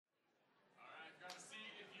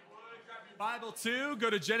Bible 2, go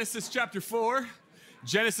to Genesis chapter 4.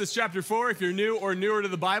 Genesis chapter 4, if you're new or newer to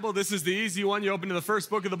the Bible, this is the easy one. You open to the first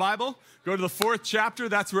book of the Bible, go to the fourth chapter.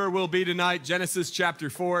 That's where we'll be tonight, Genesis chapter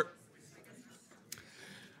 4.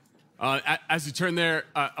 As you turn there,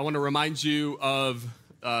 I want to remind you of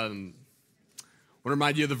the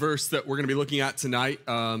verse that we're going to be looking at tonight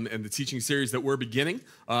and the teaching series that we're beginning.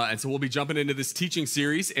 And so we'll be jumping into this teaching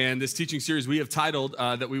series. And this teaching series we have titled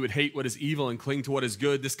that we would hate what is evil and cling to what is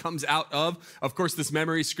good. This comes out of course, this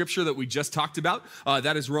memory scripture that we just talked about.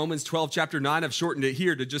 That is Romans 12, chapter 9. I've shortened it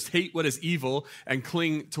here to just hate what is evil and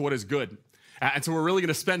cling to what is good. And so we're really going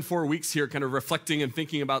to spend 4 weeks here kind of reflecting and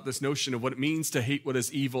thinking about this notion of what it means to hate what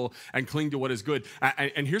is evil and cling to what is good.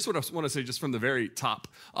 And here's what I want to say just from the very top,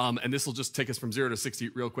 and this will just take us from 0 to 60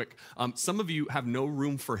 real quick. Some of you have no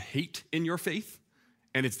room for hate in your faith,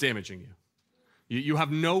 and it's damaging you. You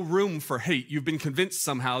have no room for hate. You've been convinced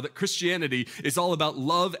somehow that Christianity is all about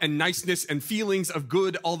love and niceness and feelings of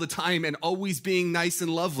good all the time and always being nice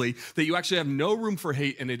and lovely, that you actually have no room for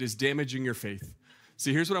hate, and it is damaging your faith.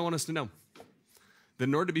 See, here's what I want us to know. That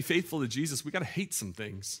in order to be faithful to Jesus, we got to hate some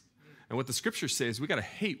things. And what the scriptures say is we got to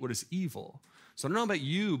hate what is evil. So I don't know about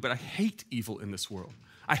you, but I hate evil in this world.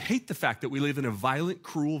 I hate the fact that we live in a violent,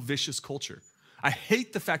 cruel, vicious culture. I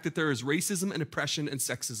hate the fact that there is racism and oppression and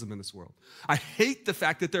sexism in this world. I hate the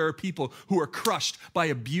fact that there are people who are crushed by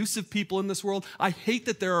abusive people in this world. I hate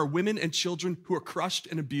that there are women and children who are crushed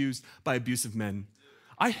and abused by abusive men.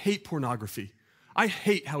 I hate pornography. I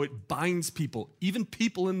hate how it binds people, even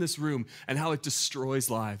people in this room, and how it destroys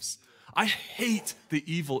lives. I hate the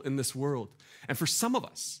evil in this world. And for some of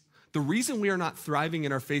us, the reason we are not thriving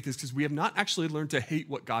in our faith is because we have not actually learned to hate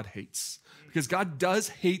what God hates. Because God does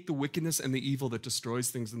hate the wickedness and the evil that destroys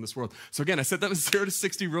things in this world. So again, I said that was 0 to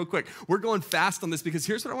 60 real quick. We're going fast on this because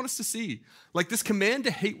here's what I want us to see. Like this command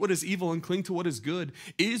to hate what is evil and cling to what is good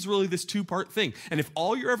is really this two-part thing. And if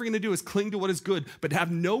all you're ever going to do is cling to what is good, but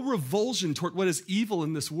have no revulsion toward what is evil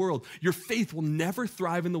in this world, your faith will never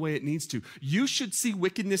thrive in the way it needs to. You should see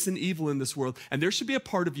wickedness and evil in this world, and there should be a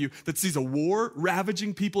part of you that sees a war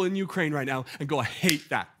ravaging people in Ukraine right now and go, I hate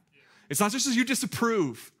that. It's not just as you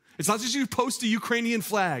disapprove. It's not just you post a Ukrainian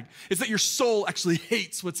flag. It's that your soul actually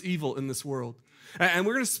hates what's evil in this world. And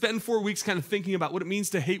we're going to spend 4 weeks kind of thinking about what it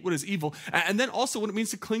means to hate what is evil, and then also what it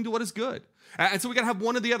means to cling to what is good. And so we got to have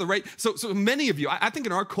one or the other, right? So many of you, I think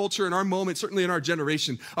in our culture, in our moment, certainly in our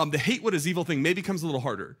generation, the hate what is evil thing maybe comes a little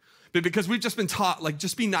harder. Because we've just been taught, like,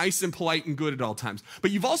 just be nice and polite and good at all times.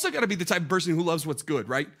 But you've also got to be the type of person who loves what's good,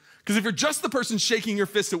 right? Because if you're just the person shaking your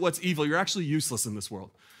fist at what's evil, you're actually useless in this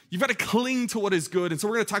world. You've got to cling to what is good. And so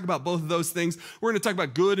we're going to talk about both of those things. We're going to talk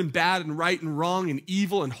about good and bad and right and wrong and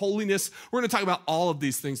evil and holiness. We're going to talk about all of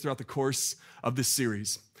these things throughout the course of this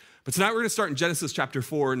series. But tonight we're going to start in Genesis chapter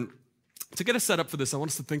 4. And to get us set up for this, I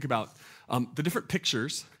want us to think about the different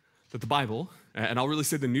pictures that the Bible, and I'll really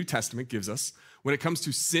say the New Testament, gives us when it comes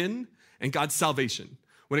to sin and God's salvation.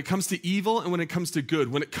 When it comes to evil and when it comes to good,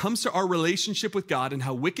 when it comes to our relationship with God and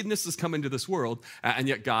how wickedness has come into this world, and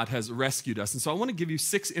yet God has rescued us. And so I want to give you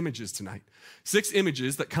 6 images tonight. 6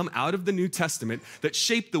 images that come out of the New Testament that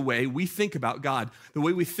shape the way we think about God, the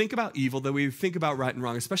way we think about evil, the way we think about right and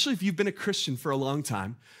wrong, especially if you've been a Christian for a long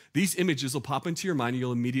time. These images will pop into your mind and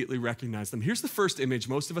you'll immediately recognize them. Here's the first image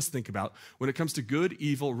most of us think about when it comes to good,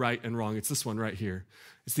 evil, right, and wrong. It's this one right here.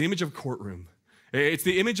 It's the image of a courtroom. It's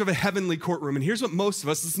the image of a heavenly courtroom. And here's what most of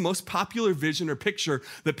us, this is the most popular vision or picture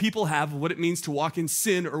that people have of what it means to walk in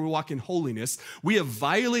sin or walk in holiness. We have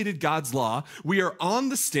violated God's law. We are on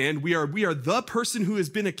the stand. We are the person who has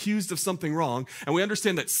been accused of something wrong. And we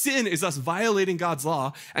understand that sin is us violating God's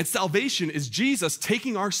law. And salvation is Jesus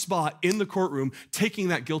taking our spot in the courtroom, taking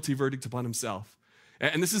that guilty verdict upon himself.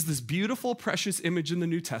 And this is this beautiful, precious image in the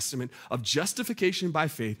New Testament of justification by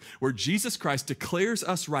faith, where Jesus Christ declares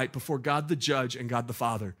us right before God the judge and God the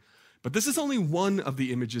Father. But this is only one of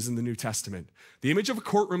the images in the New Testament. The image of a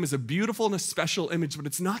courtroom is a beautiful and a special image, but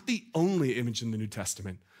it's not the only image in the New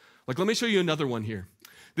Testament. Like, let me show you another one here.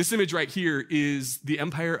 This image right here is the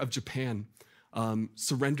Empire of Japan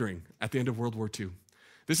surrendering at the end of World War II.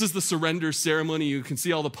 This is the surrender ceremony. You can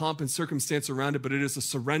see all the pomp and circumstance around it, but it is a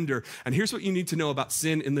surrender. And here's what you need to know about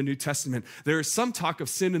sin in the New Testament. There is some talk of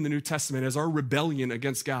sin in the New Testament as our rebellion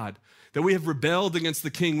against God, that we have rebelled against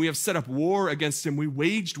the King. We have set up war against him. We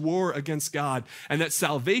waged war against God. And that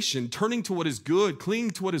salvation, turning to what is good,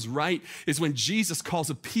 clinging to what is right, is when Jesus calls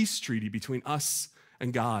a peace treaty between us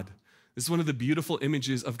and God. This is one of the beautiful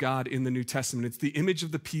images of God in the New Testament. It's the image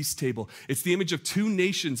of the peace table. It's the image of 2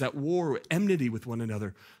 nations at war, enmity with one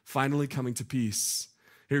another, finally coming to peace.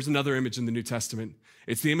 Here's another image in the New Testament.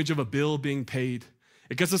 It's the image of a bill being paid.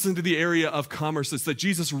 It gets us into the area of commerce. It's that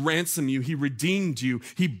Jesus ransomed you. He redeemed you.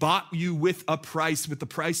 He bought you with a price, with the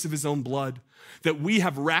price of his own blood. That we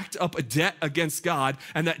have racked up a debt against God,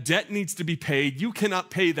 and that debt needs to be paid. You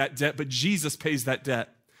cannot pay that debt, but Jesus pays that debt.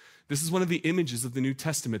 This is one of the images of the New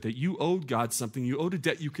Testament, that you owed God something. You owed a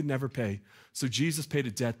debt you could never pay. So Jesus paid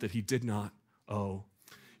a debt that he did not owe.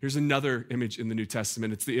 Here's another image in the New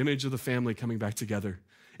Testament. It's the image of the family coming back together.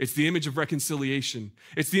 It's the image of reconciliation.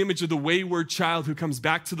 It's the image of the wayward child who comes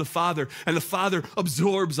back to the father, and the father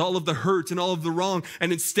absorbs all of the hurt and all of the wrong,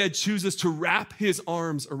 and instead chooses to wrap his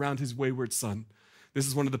arms around his wayward son. This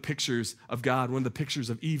is one of the pictures of God, one of the pictures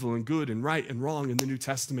of evil and good and right and wrong in the New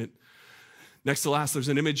Testament. Next to last, there's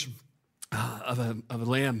an image of a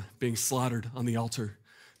lamb being slaughtered on the altar.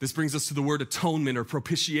 This brings us to the word atonement or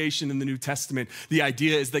propitiation in the New Testament. The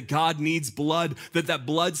idea is that God needs blood, that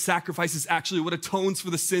blood sacrifice is actually what atones for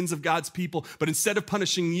the sins of God's people. But instead of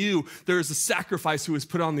punishing you, there is a sacrifice who is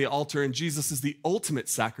put on the altar, and Jesus is the ultimate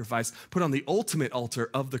sacrifice put on the ultimate altar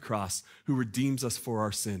of the cross, who redeems us for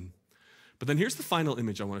our sin. But then here's the final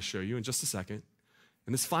image I want to show you in just a second.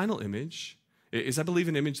 And this final image is, I believe,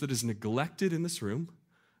 an image that is neglected in this room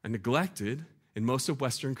and neglected in most of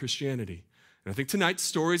Western Christianity. And I think tonight's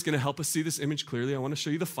story is going to help us see this image clearly. I want to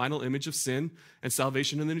show you the final image of sin and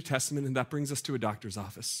salvation in the New Testament, and that brings us to a doctor's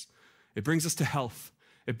office. It brings us to health.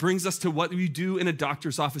 It brings us to what you do in a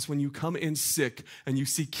doctor's office when you come in sick and you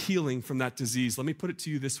seek healing from that disease. Let me put it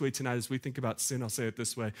to you this way tonight as we think about sin. I'll say it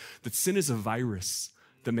this way, that sin is a virus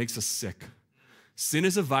that makes us sick. Sin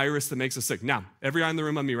is a virus that makes us sick. Now, every eye in the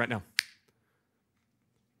room on me right now.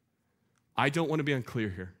 I don't want to be unclear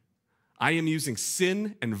here. I am using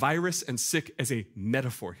sin and virus and sick as a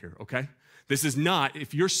metaphor here, okay? This is not,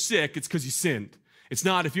 if you're sick, it's because you sinned. It's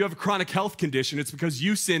not, if you have a chronic health condition, it's because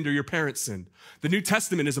you sinned or your parents sinned. The New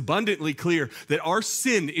Testament is abundantly clear that our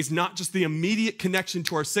sin is not just the immediate connection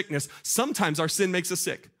to our sickness. Sometimes our sin makes us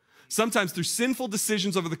sick. Sometimes through sinful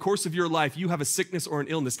decisions over the course of your life, you have a sickness or an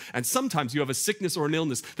illness. And sometimes you have a sickness or an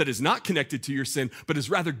illness that is not connected to your sin, but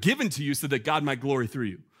is rather given to you so that God might glory through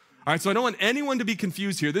you. All right, so I don't want anyone to be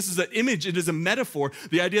confused here. This is an image, it is a metaphor.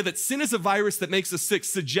 The idea that sin is a virus that makes us sick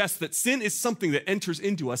suggests that sin is something that enters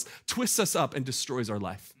into us, twists us up, and destroys our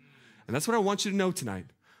life. And that's what I want you to know tonight.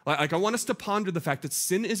 Like, I want us to ponder the fact that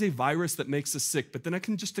sin is a virus that makes us sick, but then I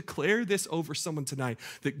can just declare this over someone tonight,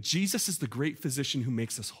 that Jesus is the great physician who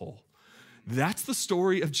makes us whole. That's the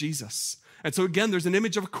story of Jesus. And so again, there's an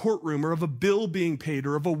image of a courtroom or of a bill being paid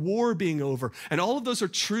or of a war being over. And all of those are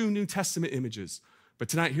true New Testament images. But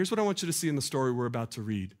tonight, here's what I want you to see in the story we're about to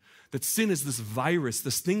read. That sin is this virus,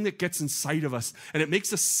 this thing that gets inside of us, and it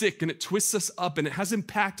makes us sick, and it twists us up, and it has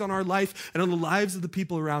impact on our life and on the lives of the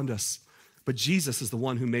people around us. But Jesus is the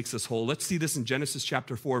one who makes us whole. Let's see this in Genesis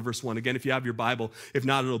chapter 4, verse 1. Again, if you have your Bible, if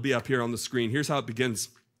not, it'll be up here on the screen. Here's how it begins.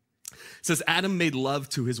 It says, Adam made love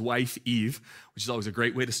to his wife Eve, which is always a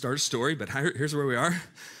great way to start a story, but here's where we are.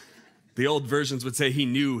 The old versions would say he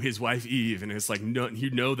knew his wife Eve, and it's like, no, you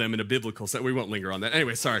know them in a biblical sense. We won't linger on that.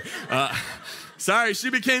 Anyway, sorry. She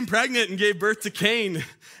became pregnant and gave birth to Cain.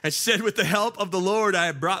 And she said, with the help of the Lord, I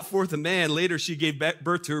have brought forth a man. Later, she gave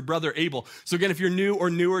birth to her brother Abel. So again, if you're new or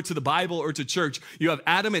newer to the Bible or to church, you have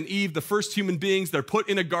Adam and Eve, the first human beings. They're put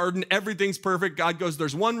in a garden. Everything's perfect. God goes,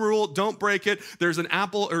 there's one rule. Don't break it. There's an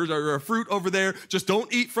apple or a fruit over there. Just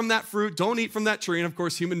don't eat from that fruit. Don't eat from that tree. And of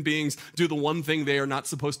course, human beings do the one thing they are not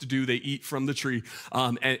supposed to do. They eat from the tree,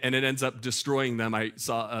 and it ends up destroying them. I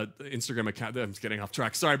saw an Instagram account. I'm getting off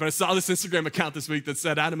track. Sorry, but I saw this Instagram account this week that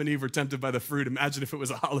said Adam and Eve were tempted by the fruit. Imagine if it was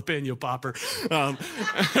a jalapeno popper. I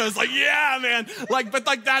was like, yeah, man. But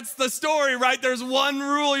that's the story, right? There's one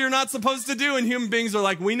rule you're not supposed to do, and human beings are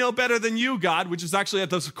like, we know better than you, God, which is actually at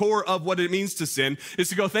the core of what it means to sin, is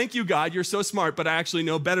to go, thank you, God, you're so smart, but I actually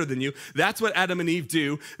know better than you. That's what Adam and Eve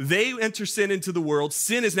do. They enter sin into the world.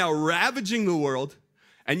 Sin is now ravaging the world.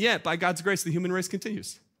 And yet, by God's grace, the human race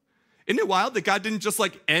continues. Isn't it wild that God didn't just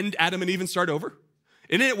end Adam and Eve and start over?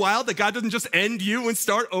 Isn't it wild that God doesn't just end you and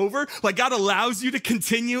start over? God allows you to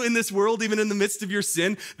continue in this world even in the midst of your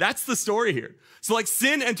sin. That's the story here. So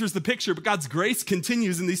sin enters the picture, but God's grace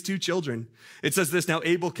continues in these two children. It says this, now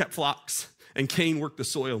Abel kept flocks and Cain worked the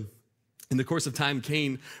soil. In the course of time,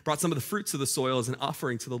 Cain brought some of the fruits of the soil as an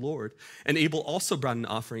offering to the Lord. And Abel also brought an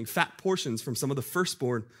offering, fat portions from some of the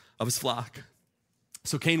firstborn of his flock.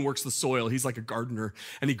 So Cain works the soil. He's like a gardener,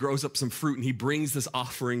 and he grows up some fruit, and he brings this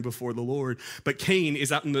offering before the Lord. But Cain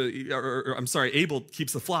is out in Abel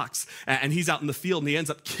keeps the flocks, and he's out in the field, and he ends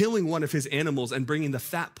up killing one of his animals and bringing the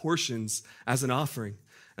fat portions as an offering.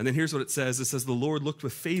 And then here's what it says. It says, the Lord looked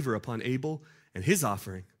with favor upon Abel and his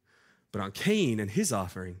offering, but on Cain and his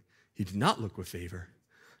offering, he did not look with favor.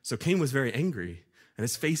 So Cain was very angry, and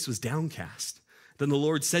his face was downcast. Then the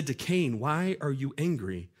Lord said to Cain, why are you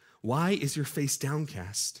angry? Why is your face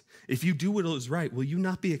downcast? If you do what is right, will you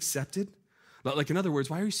not be accepted? Like, in other words,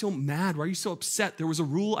 why are you so mad? Why are you so upset? There was a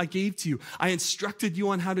rule I gave to you. I instructed you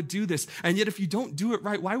on how to do this. And yet if you don't do it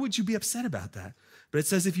right, why would you be upset about that? But it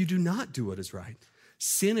says if you do not do what is right,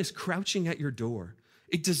 sin is crouching at your door.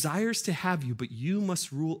 It desires to have you, but you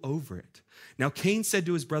must rule over it. Now Cain said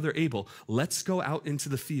to his brother Abel, let's go out into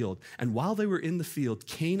the field. And while they were in the field,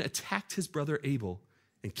 Cain attacked his brother Abel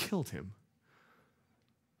and killed him.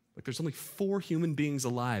 Like, there's only 4 human beings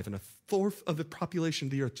alive, and 1/4 of the population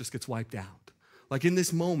of the earth just gets wiped out. Like, in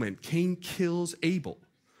this moment, Cain kills Abel.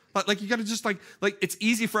 Like, you got to just like, it's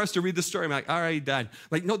easy for us to read the story. I'm like, all right, he died.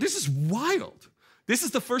 Like, no, this is wild. This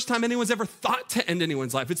is the first time anyone's ever thought to end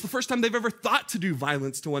anyone's life. It's the first time they've ever thought to do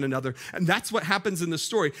violence to one another. And that's what happens in the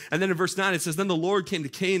story. And then in verse 9, it says, then the Lord came to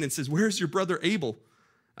Cain and says, where's your brother Abel?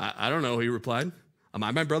 I don't know, he replied. Am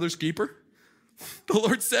I my brother's keeper? The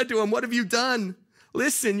Lord said to him, what have you done?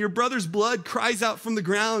 Listen, your brother's blood cries out from the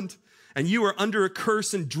ground, and you are under a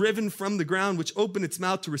curse and driven from the ground, which opened its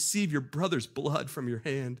mouth to receive your brother's blood from your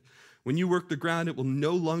hand. When you work the ground, it will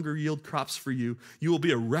no longer yield crops for you. You will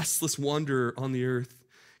be a restless wanderer on the earth.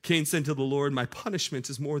 Cain said to the Lord, my punishment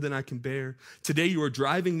is more than I can bear. Today you are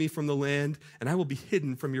driving me from the land, and I will be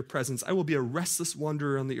hidden from your presence. I will be a restless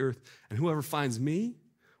wanderer on the earth, and whoever finds me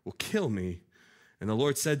will kill me. And the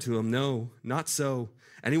Lord said to him, no, not so.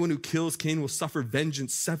 Anyone who kills Cain will suffer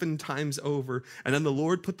vengeance 7 times over. And then the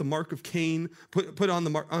Lord put the mark of Cain, put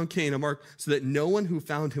on Cain a mark so that no one who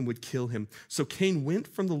found him would kill him. So Cain went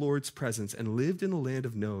from the Lord's presence and lived in the land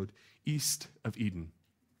of Nod, east of Eden.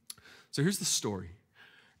 So here's the story.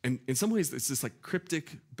 And in some ways, it's this like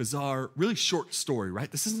cryptic, bizarre, really short story, right?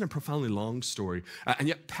 This isn't a profoundly long story. And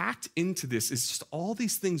yet packed into this is just all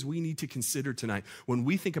these things we need to consider tonight when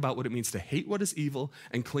we think about what it means to hate what is evil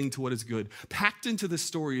and cling to what is good. Packed into this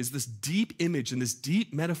story is this deep image and this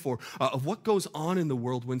deep metaphor of what goes on in the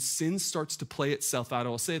world when sin starts to play itself out.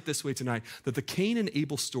 I'll say it this way tonight, that the Cain and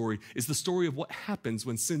Abel story is the story of what happens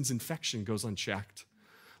when sin's infection goes unchecked.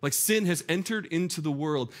 Like, sin has entered into the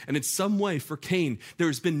world, and in some way for Cain,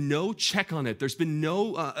 there's been no check on it. There's been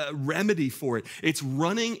no remedy for it. It's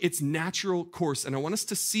running its natural course. And I want us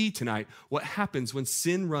to see tonight what happens when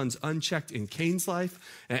sin runs unchecked in Cain's life.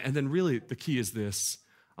 And then really the key is this.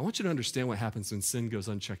 I want you to understand what happens when sin goes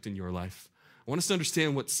unchecked in your life. I want us to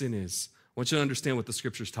understand what sin is. I want you to understand what the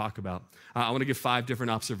scriptures talk about. I want to give 5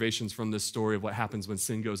 different observations from this story of what happens when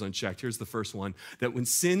sin goes unchecked. Here's the first one, that when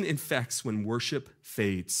sin infects, when worship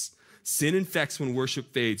fades. Sin infects when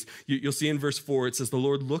worship fades. You'll see in verse 4, it says, the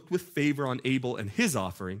Lord looked with favor on Abel and his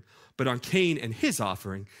offering, but on Cain and his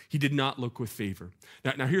offering, he did not look with favor.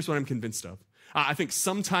 Now here's what I'm convinced of. I think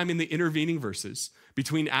sometime in the intervening verses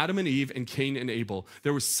between Adam and Eve and Cain and Abel,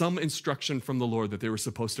 there was some instruction from the Lord that they were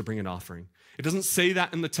supposed to bring an offering. It doesn't say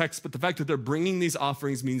that in the text, but the fact that they're bringing these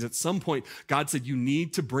offerings means at some point, God said, you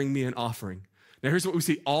need to bring me an offering. Now, here's what we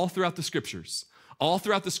see all throughout the scriptures. All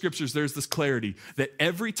throughout the scriptures, there's this clarity that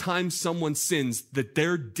every time someone sins, that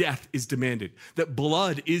their death is demanded, that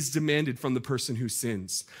blood is demanded from the person who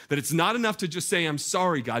sins, that it's not enough to just say, I'm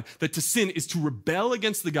sorry, God, that to sin is to rebel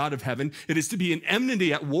against the God of heaven. It is to be in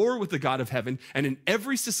enmity at war with the God of heaven. And in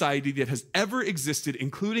every society that has ever existed,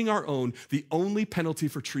 including our own, the only penalty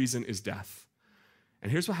for treason is death.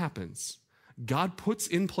 And here's what happens. God puts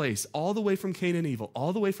in place, all the way from Cain and Abel,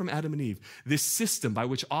 all the way from Adam and Eve, this system by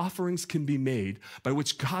which offerings can be made, by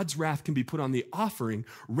which God's wrath can be put on the offering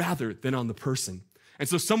rather than on the person. And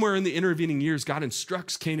so somewhere in the intervening years, God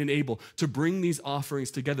instructs Cain and Abel to bring these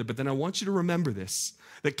offerings together. But then I want you to remember this,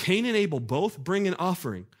 that Cain and Abel both bring an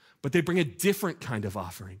offering, but they bring a different kind of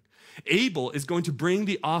offering. Abel is going to bring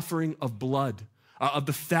the offering of blood, of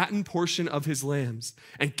the fattened portion of his lambs.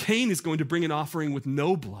 And Cain is going to bring an offering with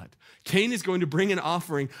no blood. Cain is going to bring an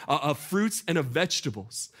offering of fruits and of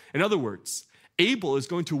vegetables. In other words, Abel is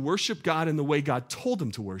going to worship God in the way God told him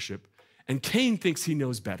to worship, and Cain thinks he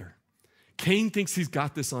knows better. Cain thinks he's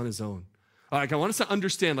got this on his own. I want us to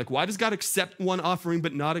understand, why does God accept one offering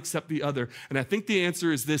but not accept the other? And I think the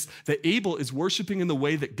answer is this, that Abel is worshiping in the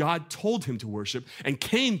way that God told him to worship, and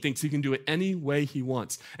Cain thinks he can do it any way he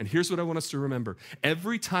wants. And here's what I want us to remember.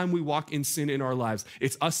 Every time we walk in sin in our lives,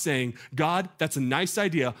 it's us saying, God, that's a nice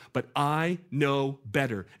idea, but I know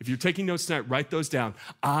better. If you're taking notes tonight, write those down.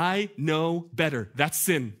 I know better. That's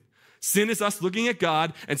sin. Sin is us looking at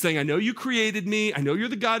God and saying, I know you created me. I know you're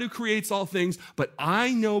the God who creates all things, but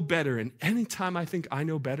I know better. And anytime I think I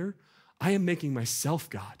know better, I am making myself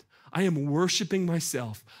God. I am worshiping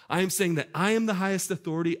myself. I am saying that I am the highest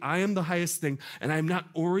authority. I am the highest thing, and I'm not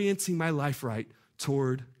orienting my life right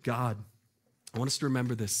toward God. I want us to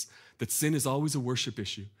remember this, that sin is always a worship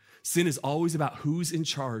issue. Sin is always about who's in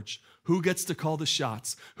charge, who gets to call the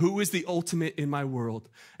shots, who is the ultimate in my world.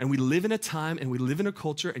 And we live in a time and we live in a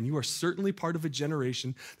culture, and you are certainly part of a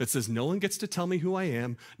generation that says no one gets to tell me who I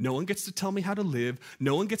am, no one gets to tell me how to live,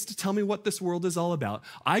 no one gets to tell me what this world is all about.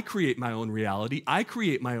 I create my own reality, I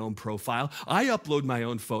create my own profile, I upload my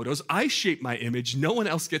own photos, I shape my image, no one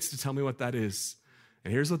else gets to tell me what that is.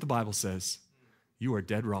 And here's what the Bible says: you are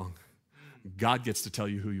dead wrong. God gets to tell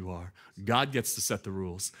you who you are. God gets to set the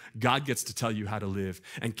rules. God gets to tell you how to live.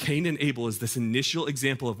 And Cain and Abel is this initial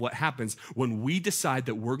example of what happens when we decide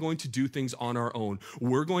that we're going to do things on our own.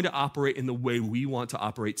 We're going to operate in the way we want to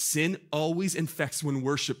operate. Sin always infects when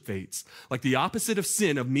worship fades. Like the opposite of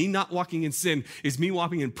sin, of me not walking in sin, is me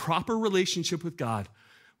walking in proper relationship with God.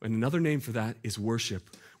 And another name for that is worship.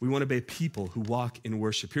 We want to be people who walk in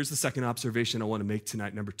worship. Here's the second observation I want to make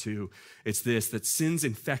tonight, number 2. It's this, that sin's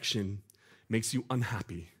infection makes you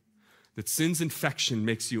unhappy. That sin's infection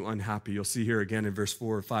makes you unhappy. You'll see here again in verse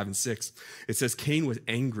 4, 5, and 6. It says, Cain was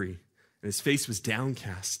angry, and his face was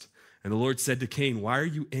downcast. And the Lord said to Cain, why are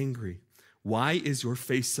you angry? Why is your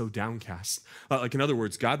face so downcast? Like in other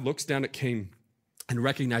words, God looks down at Cain and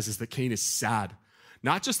recognizes that Cain is sad.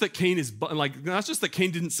 Not just that Cain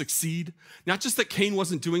didn't succeed, not just that Cain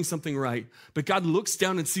wasn't doing something right, but God looks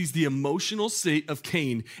down and sees the emotional state of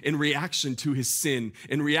Cain in reaction to his sin,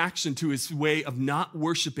 in reaction to his way of not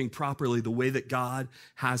worshiping properly the way that God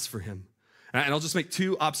has for him. And I'll just make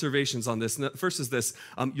 2 observations on this. First is this,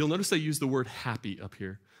 you'll notice I use the word happy up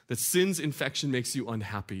here, that sin's infection makes you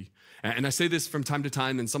unhappy. And I say this from time to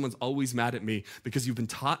time, and someone's always mad at me because you've been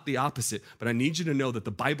taught the opposite. But I need you to know that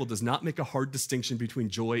the Bible does not make a hard distinction between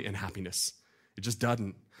joy and happiness. It just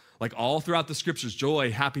doesn't. Like all throughout the scriptures,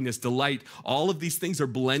 joy, happiness, delight, all of these things are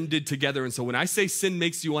blended together. And so when I say sin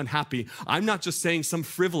makes you unhappy, I'm not just saying some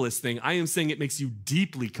frivolous thing. I am saying it makes you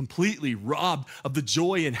deeply, completely robbed of the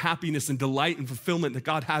joy and happiness and delight and fulfillment that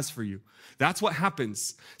God has for you. That's what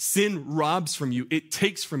happens. Sin robs from you. It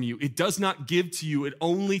takes from you. It does not give to you. It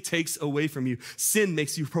only takes away from you. Sin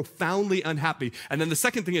makes you profoundly unhappy. And then the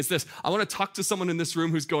second thing is this. I want to talk to someone in this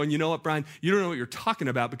room who's going, you know what, Brian? You don't know what you're talking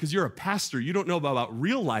about because you're a pastor. You don't know about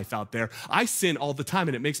real life out there. I sin all the time,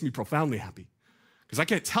 and it makes me profoundly happy because I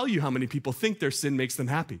can't tell you how many people think their sin makes them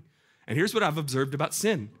happy. And here's what I've observed about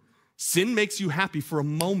sin. Sin makes you happy for a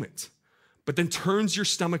moment, but then turns your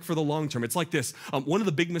stomach for the long term. It's like this. One of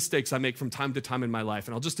the big mistakes I make from time to time in my life,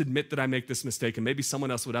 and I'll just admit that I make this mistake, and maybe someone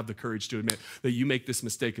else would have the courage to admit that you make this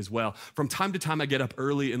mistake as well. From time to time, I get up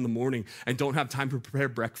early in the morning and don't have time to prepare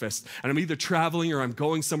breakfast. And I'm either traveling or I'm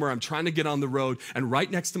going somewhere. I'm trying to get on the road. And right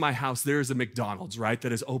next to my house, there is a McDonald's, right,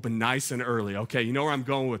 that is open nice and early. Okay, you know where I'm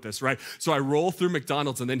going with this, right? So I roll through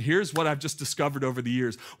McDonald's, and then here's what I've just discovered over the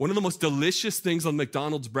years. One of the most delicious things on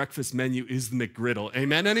McDonald's breakfast menu is the McGriddle.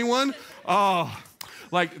 Amen, anyone? Oh,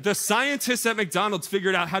 like the scientists at McDonald's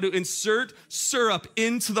figured out how to insert syrup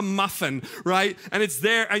into the muffin, right? And it's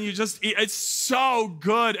there and you just eat. It's so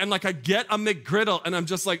good. And like I get a McGriddle and I'm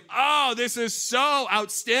just like, oh, this is so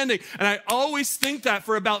outstanding. And I always think that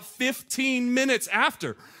for about 15 minutes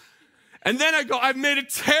after. And then I go, I've made a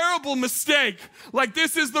terrible mistake. Like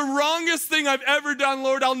this is the wrongest thing I've ever done,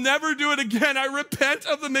 Lord. I'll never do it again. I repent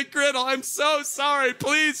of the McGriddle. I'm so sorry.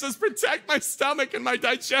 Please just protect my stomach and my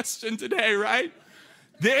digestion today, right?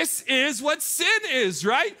 This is what sin is,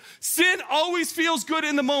 right? Sin always feels good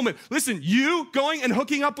in the moment. Listen, you going and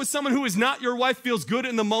hooking up with someone who is not your wife feels good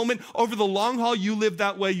in the moment. Over the long haul, you live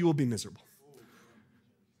that way, you will be miserable.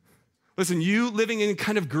 Listen, you living in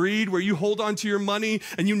kind of greed where you hold on to your money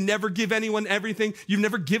and you never give anyone everything. You've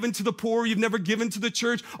never given to the poor. You've never given to the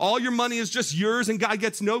church. All your money is just yours and God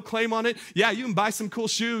gets no claim on it. Yeah, you can buy some cool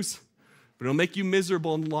shoes, but it'll make you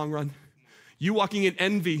miserable in the long run. You walking in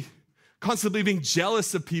envy, constantly being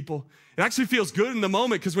jealous of people. It actually feels good in the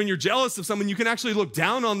moment because when you're jealous of someone, you can actually look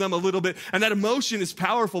down on them a little bit. And that emotion is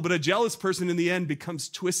powerful, but a jealous person in the end becomes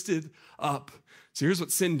twisted up. So here's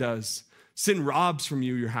what sin does. Sin robs from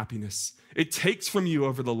you your happiness. It takes from you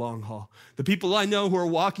over the long haul. The people I know who are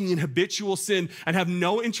walking in habitual sin and have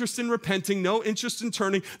no interest in repenting, no interest in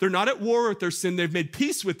turning, they're not at war with their sin, they've made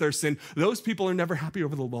peace with their sin. Those people are never happy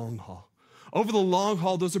over the long haul. Over the long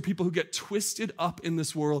haul, those are people who get twisted up in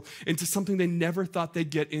this world into something they never thought they'd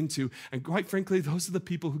get into. And quite frankly, those are the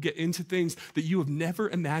people who get into things that you have never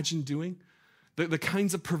imagined doing. The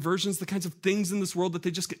kinds of perversions, the kinds of things in this world that they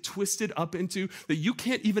just get twisted up into that you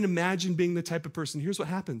can't even imagine being the type of person. Here's what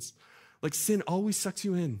happens. Like sin always sucks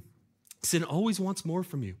you in. Sin always wants more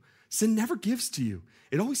from you. Sin never gives to you.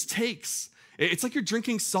 It always takes. It's like you're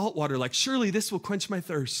drinking salt water. Like, surely this will quench my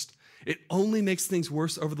thirst. It only makes things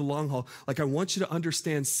worse over the long haul. Like, I want you to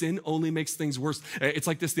understand, sin only makes things worse. It's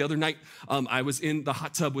like this. The other night, I was in the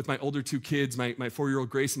hot tub with my older two kids, my 4-year-old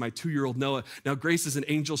Grace and my 2-year-old Noah. Now, Grace is an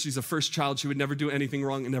angel. She's a first child. She would never do anything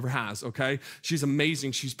wrong and never has, okay? She's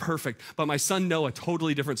amazing. She's perfect. But my son Noah,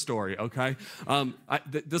 totally different story, okay?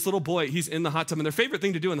 This little boy, he's in the hot tub, and their favorite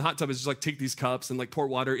thing to do in the hot tub is just like take these cups and like pour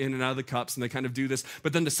water in and out of the cups, and they kind of do this.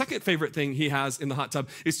 But then the second favorite thing he has in the hot tub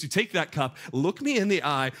is to take that cup, look me in the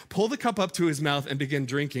eye, pull the cup up to his mouth, and begin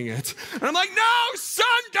drinking it. And I'm like, no, son,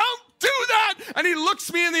 don't do that. And he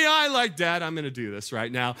looks me in the eye like, Dad, I'm going to do this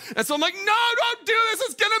right now. And so I'm like, no, don't do this.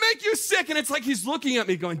 It's going to make you sick. And it's like he's looking at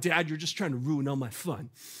me going, Dad, you're just trying to ruin all my fun.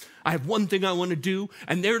 I have one thing I want to do,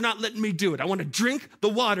 and they're not letting me do it. I want to drink the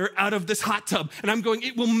water out of this hot tub. And I'm going,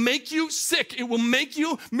 it will make you sick. It will make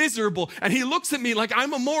you miserable. And he looks at me like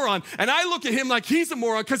I'm a moron. And I look at him like he's a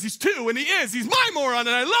moron because he's 2, and he is. He's my moron,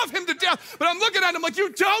 and I love him to death. But I'm looking at him like,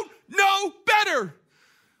 you don't know better.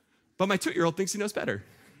 But my 2-year-old thinks he knows better.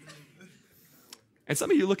 And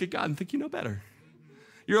some of you look at God and think you know better.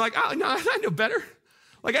 You're like, oh, no, I know better.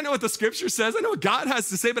 Like, I know what the scripture says. I know what God has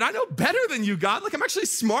to say, but I know better than you, God. Like, I'm actually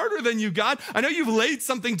smarter than you, God. I know you've laid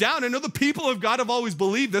something down. I know the people of God have always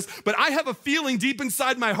believed this, but I have a feeling deep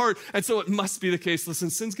inside my heart, and so it must be the case.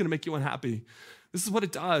 Listen, sin's going to make you unhappy. This is what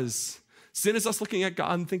it does. Sin is us looking at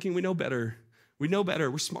God and thinking we know better. We know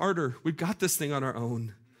better. We're smarter. We've got this thing on our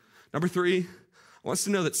own. Number 3, I want us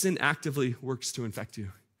to know that sin actively works to infect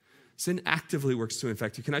you. Sin actively works to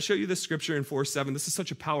infect you. Can I show you this scripture in 4:7? This is such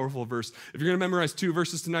a powerful verse. If you're going to memorize 2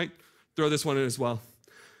 verses tonight, throw this one in as well.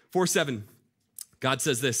 4:7, God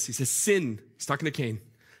says this. He says, sin, he's talking to Cain,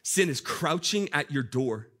 sin is crouching at your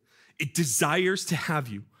door. It desires to have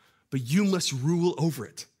you, but you must rule over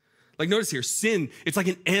it. Like, notice here, sin, it's like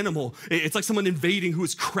an animal. It's like someone invading who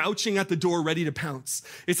is crouching at the door ready to pounce.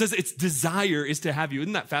 It says its desire is to have you.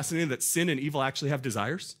 Isn't that fascinating that sin and evil actually have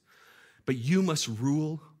desires? But you must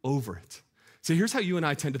rule over it. So here's how you and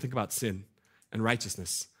I tend to think about sin and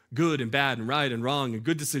righteousness, good and bad and right and wrong and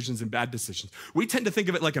good decisions and bad decisions. We tend to think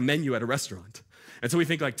of it like a menu at a restaurant. And so we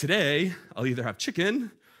think like, today, I'll either have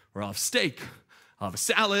chicken or I'll have steak, I'll have a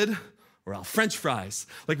salad or I'll have French fries.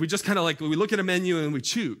 Like, we just kind of like, we look at a menu and we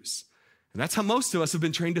choose. And that's how most of us have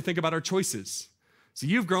been trained to think about our choices. So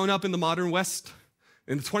you've grown up in the modern West,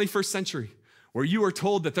 in the 21st century, where you are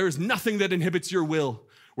told that there is nothing that inhibits your will,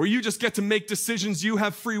 where you just get to make decisions. You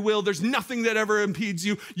have free will. There's nothing that ever impedes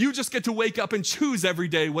you. You just get to wake up and choose every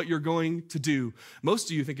day what you're going to do. Most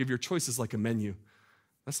of you think of your choices like a menu.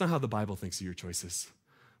 That's not how the Bible thinks of your choices.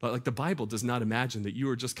 Like, the Bible does not imagine that you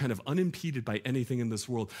are just kind of unimpeded by anything in this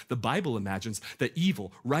world. The Bible imagines that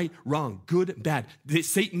evil, right, wrong, good, bad,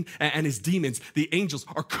 Satan and his demons, the angels,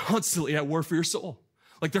 are constantly at war for your soul.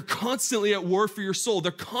 Like, they're constantly at war for your soul.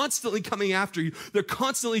 They're constantly coming after you. They're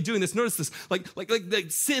constantly doing this. Notice this. Like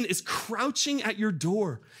sin is crouching at your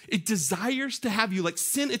door. It desires to have you. Like,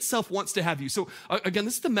 sin itself wants to have you. So again,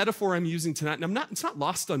 this is the metaphor I'm using tonight. And it's not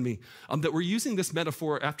lost on me that we're using this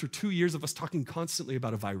metaphor after 2 years of us talking constantly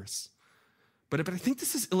about a virus. But I think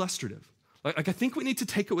this is illustrative. Like I think we need to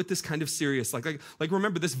take it with this kind of serious. Like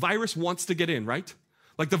remember, this virus wants to get in, right?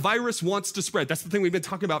 Like, the virus wants to spread. That's the thing we've been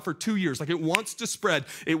talking about for 2 years. Like, it wants to spread.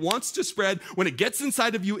 It wants to spread. When it gets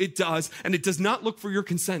inside of you, it does, and it does not look for your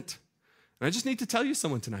consent. And I just need to tell you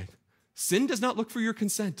someone tonight. Sin does not look for your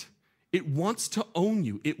consent. It wants to own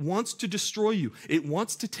you. It wants to destroy you. It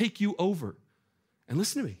wants to take you over. And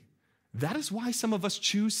listen to me. That is why some of us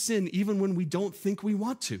choose sin even when we don't think we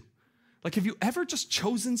want to. Like, have you ever just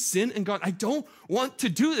chosen sin and gone, I don't want to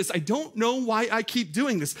do this. I don't know why I keep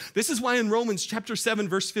doing this. This is why in Romans chapter 7,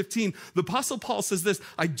 verse 15, the Apostle Paul says this,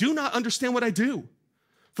 I do not understand what I do.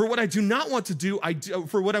 For what I do not want to do, I do.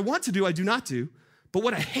 For what I want to do, I do not do. But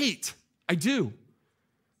what I hate, I do.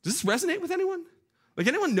 Does this resonate with anyone? Like,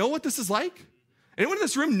 anyone know what this is like? Anyone in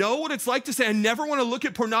this room know what it's like to say, I never want to look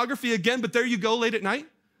at pornography again, but there you go late at night?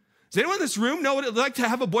 Does anyone in this room know what it's like to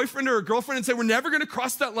have a boyfriend or a girlfriend and say, we're never going to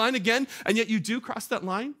cross that line again, and yet you do cross that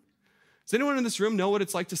line? Does anyone in this room know what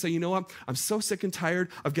it's like to say, you know what, I'm so sick and tired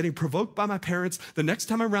of getting provoked by my parents. The next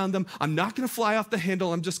time I'm around them, I'm not going to fly off the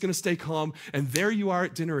handle. I'm just going to stay calm. And there you are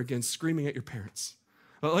at dinner again, screaming at your parents.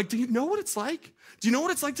 Like, do you know what it's like? Do you know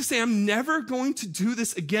what it's like to say, I'm never going to do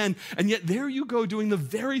this again? And yet there you go doing the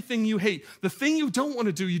very thing you hate. The thing you don't want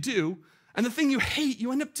to do, you do. And the thing you hate,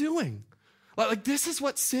 you end up doing. Like, this is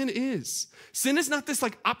what sin is. Sin is not this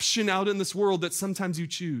like option out in this world that sometimes you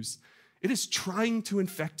choose. It is trying to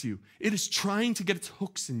infect you. It is trying to get its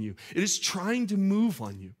hooks in you. It is trying to move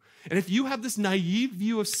on you. And if you have this naive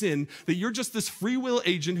view of sin, that you're just this free will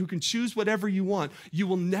agent who can choose whatever you want, you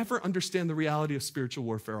will never understand the reality of spiritual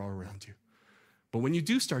warfare all around you. But when you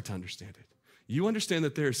do start to understand it, you understand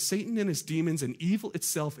that there is Satan and his demons and evil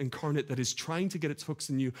itself incarnate that is trying to get its hooks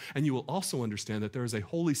in you. And you will also understand that there is a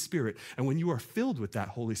Holy Spirit. And when you are filled with that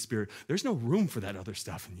Holy Spirit, there's no room for that other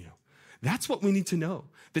stuff in you. That's what we need to know,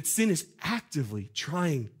 that sin is actively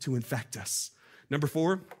trying to infect us. Number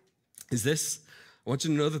 4 is this. I want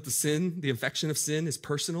you to know that the infection of sin is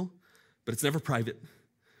personal, but it's never private.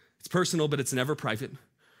 It's personal, but it's never private.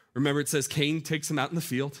 Remember, it says Cain takes him out in the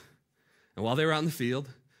field. And while they were out in the field,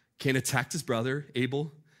 Cain attacked his brother,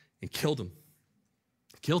 Abel, and killed him.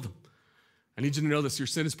 Killed him. I need you to know this. Your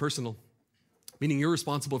sin is personal, meaning you're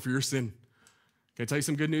responsible for your sin. Can I tell you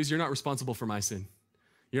some good news? You're not responsible for my sin.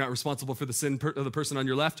 You're not responsible for the sin of the person on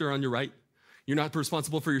your left or on your right. You're not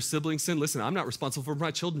responsible for your sibling's sin. Listen, I'm not responsible for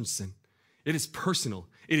my children's sin. It is personal.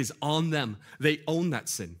 It is on them. They own that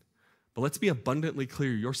sin. But let's be abundantly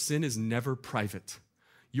clear. Your sin is never private.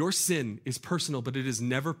 Your sin is personal, but it is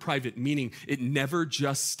never private, meaning it never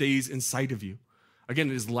just stays inside of you. Again,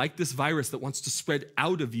 it is like this virus that wants to spread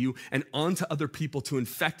out of you and onto other people to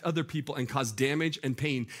infect other people and cause damage and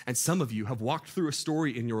pain. And some of you have walked through a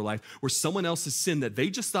story in your life where someone else's sin that they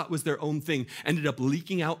just thought was their own thing ended up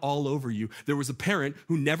leaking out all over you. There was a parent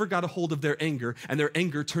who never got a hold of their anger, and their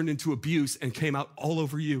anger turned into abuse and came out all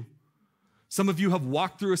over you. Some of you have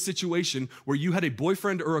walked through a situation where you had a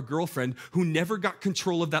boyfriend or a girlfriend who never got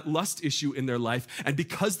control of that lust issue in their life. And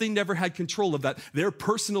because they never had control of that, their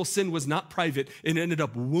personal sin was not private and ended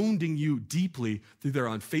up wounding you deeply through their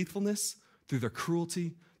unfaithfulness, through their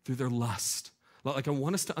cruelty, through their lust. Like, I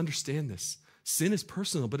want us to understand this. Sin is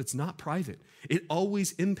personal, but it's not private. It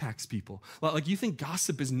always impacts people. Like, you think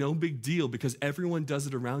gossip is no big deal because everyone does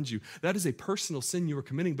it around you. That is a personal sin you are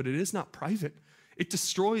committing, but it is not private. It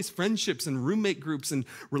destroys friendships and roommate groups and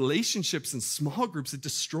relationships and small groups. It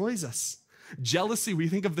destroys us. Jealousy, we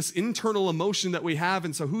think of this internal emotion that we have,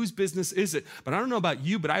 and so whose business is it? But I don't know about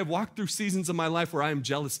you, but I have walked through seasons of my life where I am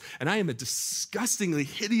jealous, and I am a disgustingly,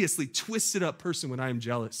 hideously twisted up person when I am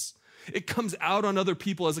jealous. It comes out on other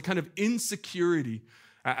people as a kind of insecurity,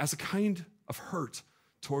 as a kind of hurt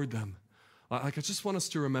toward them. Like, I just want us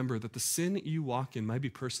to remember that the sin you walk in might be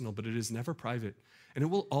personal, but it is never private. And it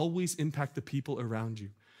will always impact the people around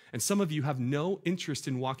you. And some of you have no interest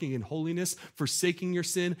in walking in holiness, forsaking your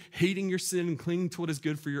sin, hating your sin, and clinging to what is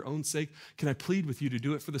good for your own sake. Can I plead with you to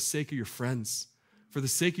do it for the sake of your friends, for the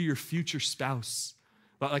sake of your future spouse?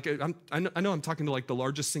 Like, I know I'm talking to like the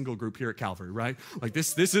largest single group here at Calvary, right? Like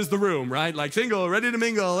this is the room, right? Like single, ready to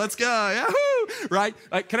mingle, let's go, yahoo, right?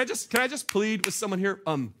 Like, can I just plead with someone here?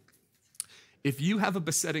 If you have a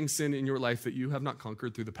besetting sin in your life that you have not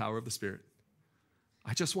conquered through the power of the Spirit,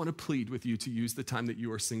 I just want to plead with you to use the time that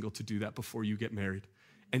you are single to do that before you get married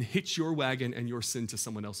and hitch your wagon and your sin to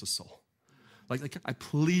someone else's soul. Like I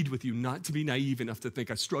plead with you not to be naive enough to think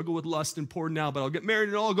I struggle with lust and porn now, but I'll get married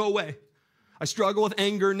and it'll all go away. I struggle with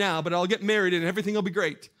anger now, but I'll get married and everything will be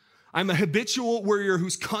great. I'm a habitual worrier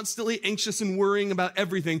who's constantly anxious and worrying about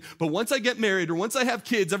everything, but once I get married or once I have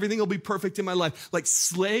kids, everything will be perfect in my life. Like,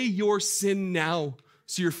 slay your sin now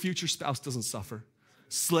so your future spouse doesn't suffer.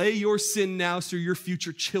 Slay your sin now so your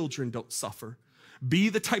future children don't suffer. Be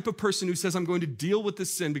the type of person who says, I'm going to deal with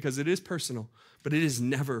this sin because it is personal, but it is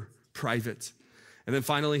never private. And then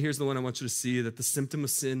finally, here's the one I want you to see, that the symptom of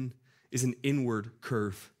sin is an inward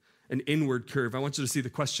curve. An inward curve. I want you to see the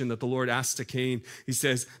question that the Lord asked to Cain. He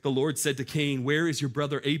says, the Lord said to Cain, where is your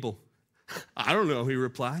brother Abel? I don't know, he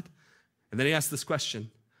replied. And then he asked this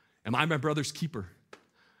question, am I my brother's keeper?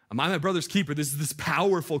 Am I my brother's keeper? This is this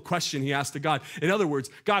powerful question he asked to God. In other words,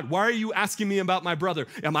 God, why are you asking me about my brother?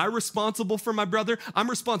 Am I responsible for my brother? I'm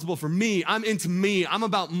responsible for me. I'm into me. I'm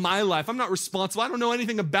about my life. I'm not responsible. I don't know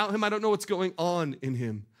anything about him. I don't know what's going on in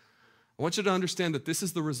him. I want you to understand that this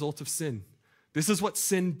is the result of sin. This is what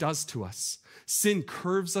sin does to us. Sin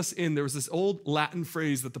curves us in. There was this old Latin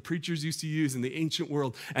phrase that the preachers used to use in the ancient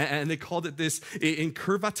world, and they called it this,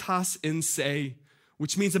 incurvatas in se,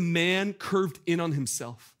 which means a man curved in on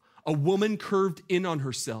himself. A woman curved in on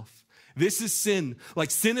herself. This is sin.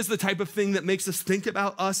 Like, sin is the type of thing that makes us think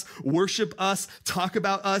about us, worship us, talk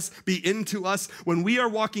about us, be into us. When we are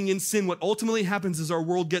walking in sin, what ultimately happens is our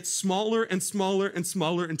world gets smaller and smaller and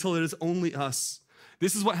smaller until it is only us.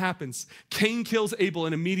 This is what happens. Cain kills Abel,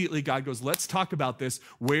 and immediately God goes, let's talk about this.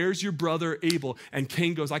 Where's your brother Abel? And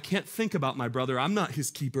Cain goes, I can't think about my brother. I'm not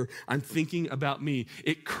his keeper. I'm thinking about me.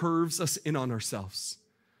 It curves us in on ourselves.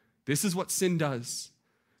 This is what sin does.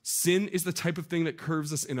 Sin is the type of thing that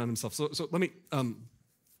curves us in on himself. So let me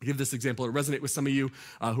Give this example. It resonate with some of you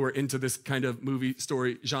who are into this kind of movie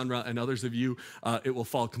story genre, and others of you, it will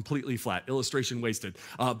fall completely flat. Illustration wasted.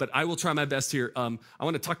 But I will try my best here. I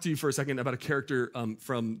want to talk to you for a second about a character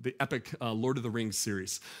from the epic Lord of the Rings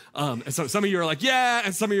series. And so some of you are like, yeah,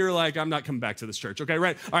 and some of you are like, I'm not coming back to this church. Okay,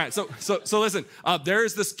 right. All right, so listen,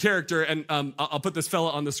 there's this character, and I'll put this fella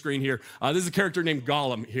on the screen here. This is a character named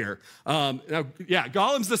Gollum here. Now, yeah,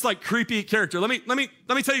 Gollum's this like creepy character. Let me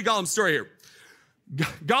tell you Gollum's story here.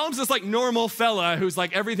 Gollum's this like normal fella who's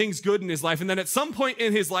like everything's good in his life, and then at some point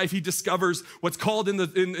in his life he discovers what's called in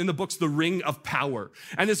the books the Ring of Power.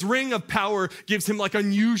 And this Ring of Power gives him like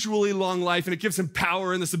unusually long life, and it gives him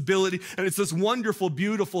power and this ability, and it's this wonderful,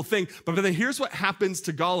 beautiful thing. But then here's what happens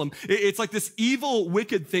to Gollum. It's like this evil,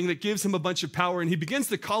 wicked thing that gives him a bunch of power, and he begins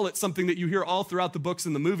to call it something that you hear all throughout the books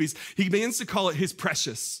and the movies. He begins to call it his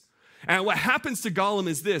precious. And what happens to Gollum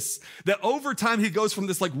is this, that over time he goes from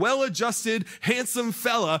this like well-adjusted, handsome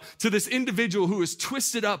fella to this individual who is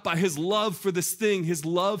twisted up by his love for this thing, his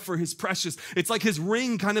love for his precious. It's like his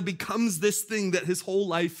ring kind of becomes this thing that his whole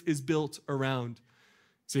life is built around.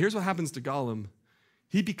 So here's what happens to Gollum.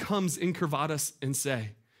 He becomes incurvatus in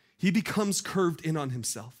se. He becomes curved in on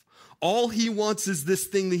himself. All he wants is this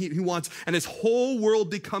thing that he wants, and his whole world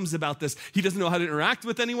becomes about this. He doesn't know how to interact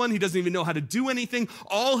with anyone. He doesn't even know how to do anything.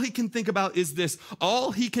 All he can think about is this.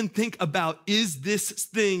 All he can think about is this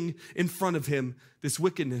thing in front of him, this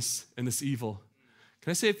wickedness and this evil. Can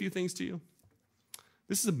I say a few things to you?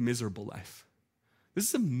 This is a miserable life. This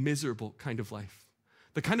is a miserable kind of life.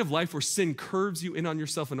 The kind of life where sin curves you in on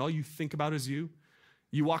yourself and all you think about is you.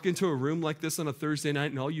 You walk into a room like this on a Thursday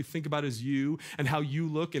night and all you think about is you and how you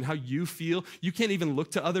look and how you feel. You can't even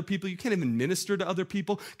look to other people. You can't even minister to other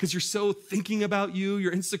people because you're so thinking about you.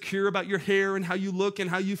 You're insecure about your hair and how you look and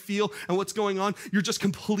how you feel and what's going on. You're just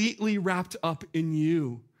completely wrapped up in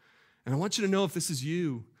you. And I want you to know if this is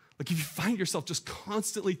you, like if you find yourself just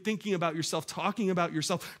constantly thinking about yourself, talking about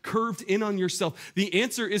yourself, curved in on yourself, the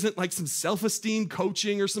answer isn't like some self-esteem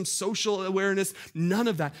coaching or some social awareness, none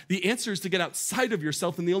of that. The answer is to get outside of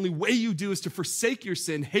yourself, and the only way you do is to forsake your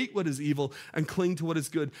sin, hate what is evil, and cling to what is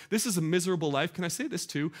good. This is a miserable life. Can I say this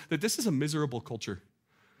too? That this is a miserable culture.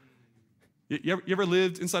 You ever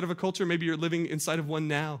lived inside of a culture? Maybe you're living inside of one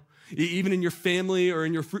now. Even in your family or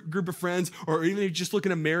in your group of friends, or even if you just look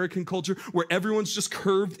at American culture where everyone's just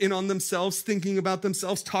curved in on themselves, thinking about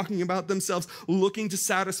themselves, talking about themselves, looking to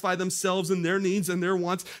satisfy themselves and their needs and their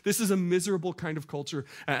wants. This is a miserable kind of culture.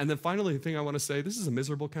 And then finally, the thing I want to say, this is a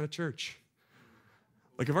miserable kind of church.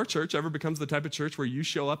 Like if our church ever becomes the type of church where you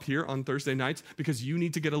show up here on Thursday nights because you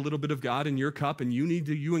need to get a little bit of God in your cup and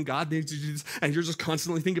you and God need to do this, and you're just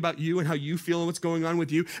constantly thinking about you and how you feel and what's going on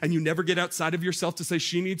with you, and you never get outside of yourself to say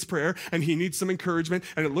she needs prayer and he needs some encouragement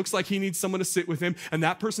and it looks like he needs someone to sit with him and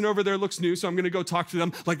that person over there looks new, so I'm going to go talk to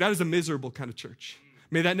them. Like that is a miserable kind of church.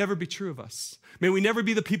 May that never be true of us. May we never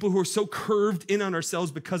be the people who are so curved in on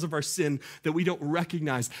ourselves because of our sin that we don't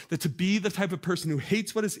recognize that to be the type of person who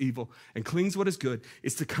hates what is evil and clings what is good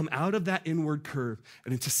is to come out of that inward curve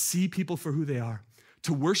and to see people for who they are,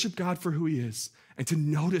 to worship God for who he is, and to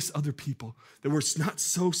notice other people, that we're not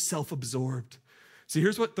so self-absorbed. So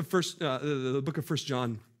here's what the book of 1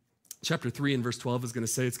 John chapter 3 and verse 12 is going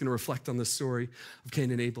to say. It's going to reflect on the story of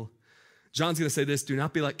Cain and Abel. John's going to say this: do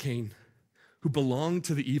not be like Cain, who belonged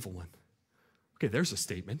to the evil one. Okay, there's a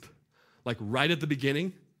statement. Like right at the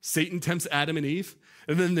beginning, Satan tempts Adam and Eve.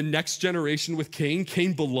 And then the next generation with Cain,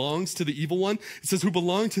 Cain belongs to the evil one. It says, who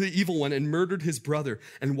belonged to the evil one and murdered his brother.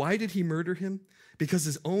 And why did he murder him? Because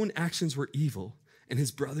his own actions were evil and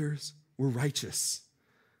his brothers were righteous.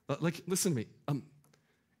 Like, listen to me.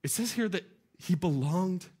 It says here that he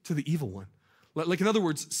belonged to the evil one. Like in other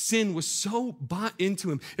words, sin was so bought into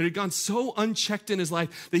him, it had gone so unchecked in his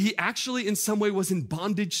life that he actually in some way was in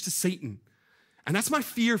bondage to Satan. And that's my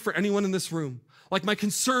fear for anyone in this room. Like my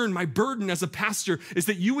concern, my burden as a pastor is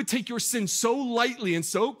that you would take your sin so lightly and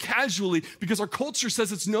so casually because our culture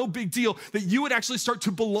says it's no big deal, that you would actually start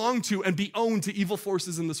to belong to and be owned to evil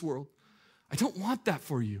forces in this world. I don't want that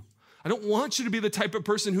for you. I don't want you to be the type of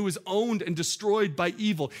person who is owned and destroyed by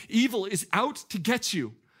evil. Evil is out to get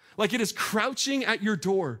you. Like it is crouching at your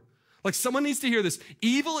door. Like someone needs to hear this.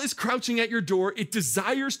 Evil is crouching at your door. It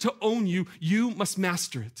desires to own you. You must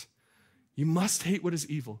master it. You must hate what is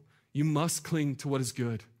evil. You must cling to what is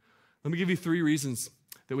good. Let me give you 3 reasons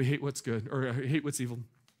that we hate what's good or hate what's evil.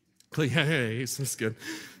 Hey, that's good.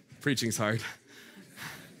 Preaching's hard.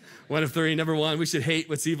 1 of 3, number 1, we should hate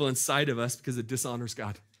what's evil inside of us because it dishonors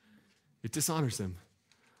God. It dishonors him.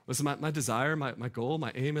 Listen, my desire, my goal,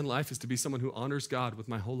 my aim in life is to be someone who honors God with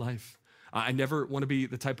my whole life. I never want to be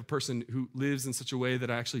the type of person who lives in such a way that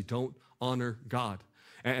I actually don't honor God.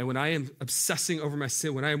 And when I am obsessing over my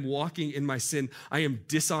sin, when I am walking in my sin, I am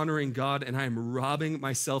dishonoring God and I am robbing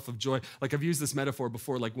myself of joy. Like I've used this metaphor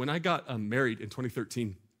before. Like when I got married in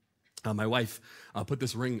 2013, my wife put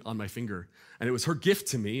this ring on my finger, and it was her gift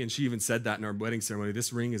to me, and she even said that in our wedding ceremony,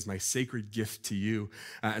 this ring is my sacred gift to you.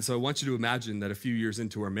 And so I want you to imagine that a few years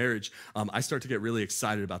into our marriage, I start to get really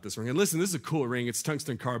excited about this ring. And listen, this is a cool ring. It's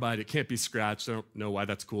tungsten carbide. It can't be scratched. I don't know why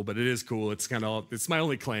that's cool, but it is cool. It's it's my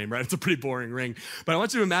only claim, right? It's a pretty boring ring. But I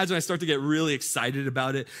want you to imagine I start to get really excited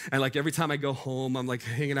about it, and like every time I go home, I'm like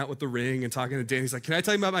hanging out with the ring and talking to Danny. He's like, can I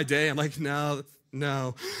tell you about my day? I'm like, no.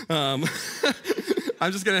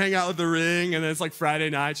 I'm just going to hang out with the ring. And then it's like Friday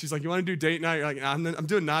night. She's like, you want to do date night? You're like, I'm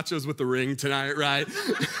doing nachos with the ring tonight, right?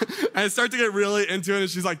 And I start to get really into it. And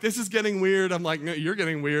she's like, this is getting weird. I'm like, no, you're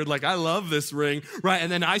getting weird. Like, I love this ring, right?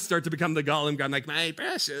 And then I start to become the Gollum guy. I'm like, my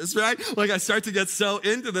precious, right? Like, I start to get so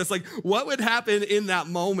into this. Like, what would happen in that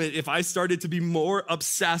moment if I started to be more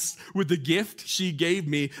obsessed with the gift she gave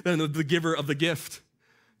me than the giver of the gift?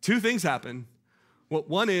 Two things happen. Well,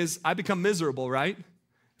 one is I become miserable, right?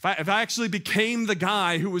 If I actually became the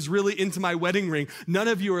guy who was really into my wedding ring, none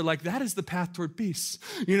of you are like, that is the path toward peace,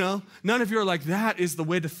 you know? None of you are like, that is the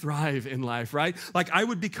way to thrive in life, right? Like I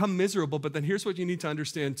would become miserable, but then here's what you need to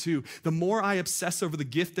understand too. The more I obsess over the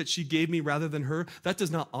gift that she gave me rather than her, that does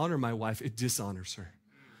not honor my wife, it dishonors her.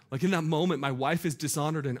 Like in that moment, my wife is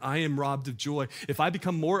dishonored and I am robbed of joy. If I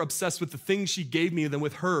become more obsessed with the things she gave me than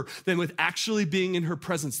with her, than with actually being in her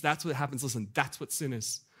presence, that's what happens. Listen, that's what sin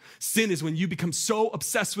is. Sin is when you become so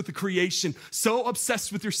obsessed with the creation, so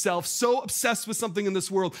obsessed with yourself, so obsessed with something in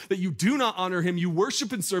this world that you do not honor him. You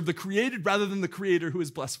worship and serve the created rather than the creator who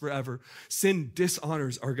is blessed forever. Sin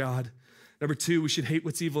dishonors our God. Number two, we should hate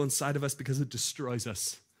what's evil inside of us because it destroys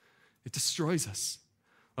us. It destroys us.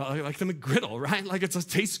 Like the McGriddle, right? Like it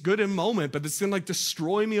tastes good in a moment, but it's gonna like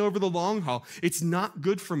destroy me over the long haul. It's not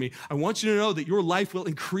good for me. I want you to know that your life will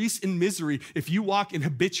increase in misery if you walk in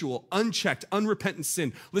habitual, unchecked, unrepentant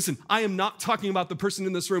sin. Listen, I am not talking about the person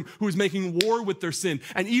in this room who is making war with their sin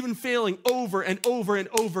and even failing over and over and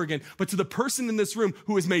over again, but to the person in this room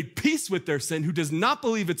who has made peace with their sin, who does not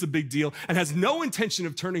believe it's a big deal and has no intention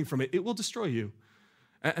of turning from it, it will destroy you.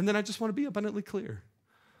 And then I just want to be abundantly clear.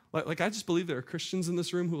 Like I just believe there are Christians in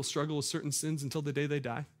this room who will struggle with certain sins until the day they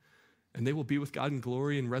die, and they will be with God in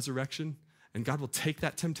glory and resurrection, and God will take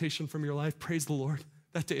that temptation from your life. Praise the Lord.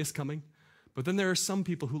 That day is coming. But then there are some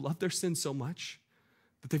people who love their sin so much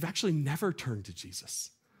that they've actually never turned to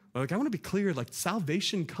Jesus. Like I want to be clear, like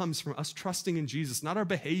salvation comes from us trusting in Jesus, not our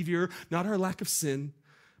behavior, not our lack of sin.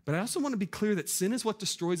 But I also want to be clear that sin is what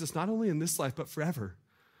destroys us not only in this life, but forever.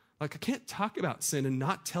 Like I can't talk about sin and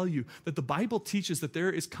not tell you that the Bible teaches that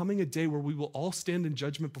there is coming a day where we will all stand in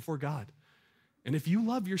judgment before God. And if you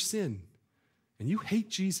love your sin and you hate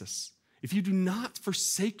Jesus, if you do not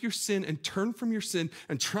forsake your sin and turn from your sin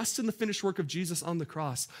and trust in the finished work of Jesus on the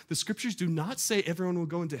cross, the scriptures do not say everyone will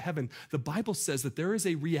go into heaven. The Bible says that there is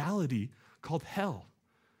a reality called hell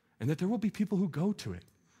and that there will be people who go to it.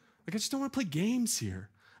 Like I just don't want to play games here.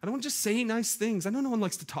 I don't want to just say nice things. I know no one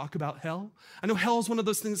likes to talk about hell. I know hell is one of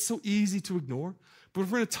those things that's so easy to ignore. But if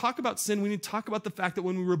we're going to talk about sin, we need to talk about the fact that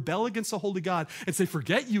when we rebel against a holy God and say,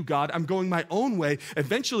 forget you, God, I'm going my own way,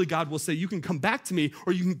 eventually God will say, you can come back to me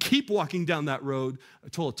or you can keep walking down that road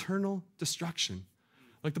to eternal destruction.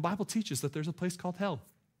 Like the Bible teaches that there's a place called hell.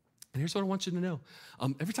 And here's what I want you to know.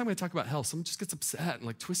 Every time I talk about hell, someone just gets upset and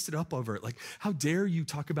like twisted up over it. Like, how dare you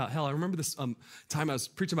talk about hell? I remember this time I was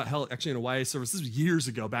preaching about hell actually in a YA service. This was years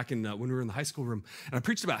ago, back in when we were in the high school room. And I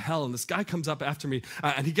preached about hell, and this guy comes up after me,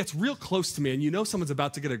 and he gets real close to me. And you know someone's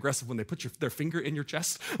about to get aggressive when they put their finger in your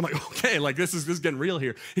chest. I'm like, okay, like this is getting real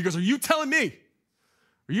here. He goes, are you telling me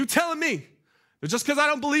that just because I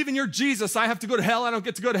don't believe in your Jesus, I have to go to hell, I don't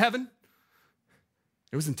get to go to heaven?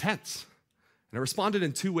 It was intense. And I responded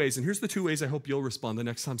in two ways, and here's the two ways I hope you'll respond the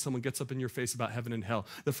next time someone gets up in your face about heaven and hell.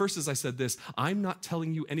 The first is I said this: I'm not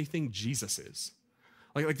telling you anything Jesus is.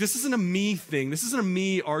 Like this isn't a me thing. This isn't a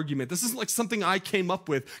me argument. This isn't like something I came up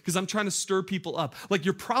with because I'm trying to stir people up. Like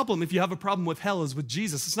your problem, if you have a problem with hell, is with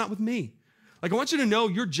Jesus. It's not with me. Like I want you to know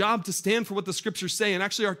your job to stand for what the scriptures say and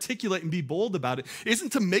actually articulate and be bold about it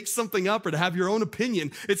isn't to make something up or to have your own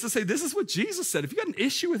opinion. It's to say, this is what Jesus said. If you got an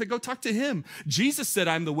issue with it, go talk to him. Jesus said,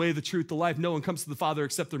 I'm the way, the truth, the life. No one comes to the Father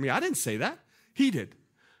except through me. I didn't say that. He did.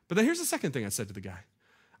 But then here's the second thing I said to the guy.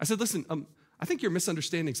 I said, listen, I think you're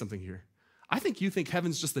misunderstanding something here. I think you think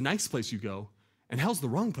heaven's just the nice place you go and hell's the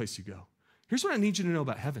wrong place you go. Here's what I need you to know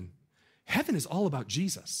about heaven. Heaven is all about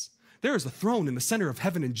Jesus. There is a throne in the center of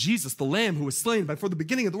heaven, and Jesus, the Lamb who was slain before the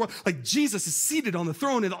beginning of the world, like Jesus is seated on the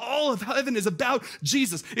throne, and all of heaven is about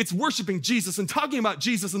Jesus. It's worshiping Jesus and talking about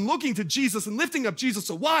Jesus and looking to Jesus and lifting up Jesus.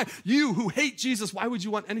 So why, you who hate Jesus, why would you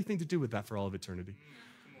want anything to do with that for all of eternity?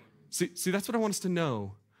 See, that's what I want us to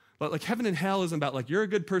know. Like heaven and hell isn't about like, you're a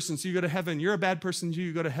good person, so you go to heaven. You're a bad person, so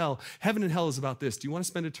you go to hell. Heaven and hell is about this. Do you want to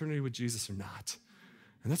spend eternity with Jesus or not?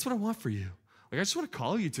 And that's what I want for you. Like, I just want to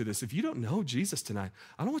call you to this. If you don't know Jesus tonight,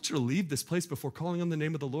 I don't want you to leave this place before calling on the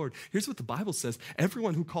name of the Lord. Here's what the Bible says.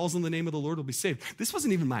 Everyone who calls on the name of the Lord will be saved. This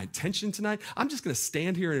wasn't even my intention tonight. I'm just going to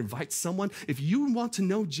stand here and invite someone. If you want to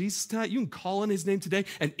know Jesus tonight, you can call on his name today.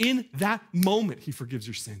 And in that moment, he forgives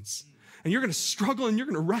your sins. And you're going to struggle and you're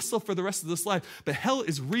going to wrestle for the rest of this life. But hell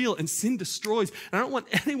is real and sin destroys. And I don't want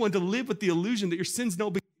anyone to live with the illusion that your sin's no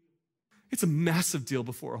big deal. It's a massive deal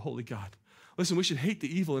before a holy God. Listen, we should hate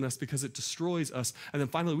the evil in us because it destroys us. And then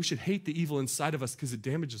finally, we should hate the evil inside of us because it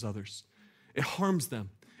damages others. It harms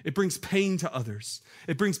them. It brings pain to others.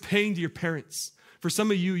 It brings pain to your parents. For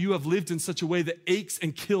some of you, you have lived in such a way that aches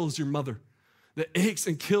and kills your mother, that aches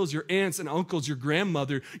and kills your aunts and uncles, your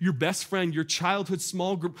grandmother, your best friend, your childhood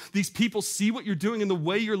small group. These people see what you're doing and the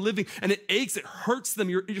way you're living, and it aches, it hurts them.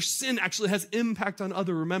 Your sin actually has impact on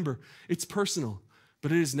others. Remember, it's personal,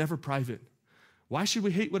 but it is never private. Why should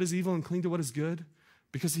we hate what is evil and cling to what is good?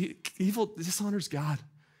 Because evil dishonors God.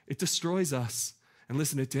 It destroys us. And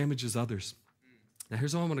listen, it damages others. Now,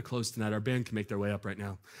 here's how I want to close tonight. Our band can make their way up right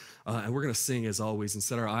now. And we're going to sing as always and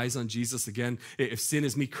set our eyes on Jesus again. If sin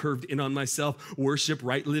is me curved in on myself, worship,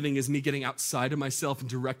 right living is me getting outside of myself and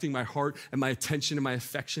directing my heart and my attention and my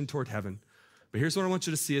affection toward heaven. But here's what I want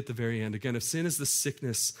you to see at the very end. Again, if sin is the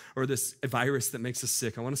sickness or this virus that makes us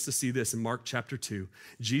sick, I want us to see this in Mark chapter 2.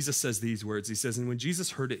 Jesus says these words. He says, and when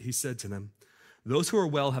Jesus heard it, he said to them, those who are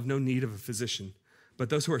well have no need of a physician, but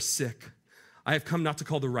those who are sick. I have come not to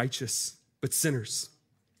call the righteous, but sinners.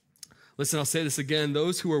 Listen, I'll say this again.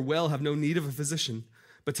 Those who are well have no need of a physician,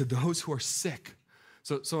 but to those who are sick.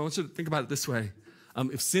 So I want you to think about it this way.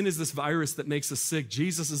 If sin is this virus that makes us sick,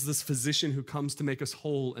 Jesus is this physician who comes to make us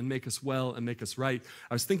whole and make us well and make us right.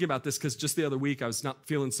 I was thinking about this because just the other week I was not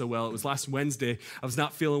feeling so well. It was last Wednesday. I was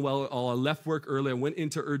not feeling well at all. I left work early. I went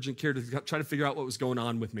into urgent care to try to figure out what was going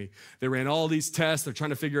on with me. They ran all these tests. They're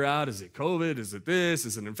trying to figure out, is it COVID? Is it this?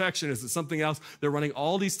 Is it an infection? Is it something else? They're running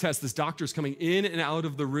all these tests. This doctor's coming in and out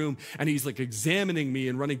of the room, and he's like examining me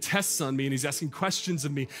and running tests on me, and he's asking questions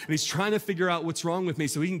of me, and he's trying to figure out what's wrong with me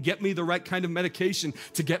so he can get me the right kind of medication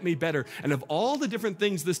to get me better. And of all the different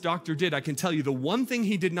things this doctor did, I can tell you the one thing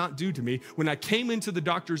he did not do to me when I came into the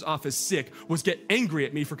doctor's office sick was get angry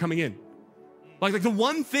at me for coming in. Like the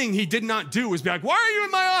one thing he did not do was be like, why are you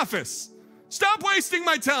in my office? Stop wasting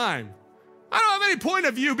my time. I don't have any point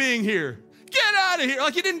of you being here. Get out of here.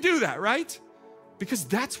 Like he didn't do that, right? Because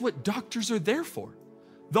that's what doctors are there for.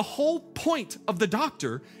 The whole point of the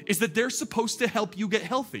doctor is that they're supposed to help you get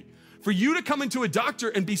healthy. For you to come into a doctor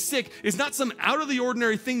and be sick is not some out of the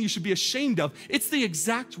ordinary thing you should be ashamed of. It's the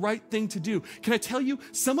exact right thing to do. Can I tell you,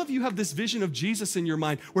 some of you have this vision of Jesus in your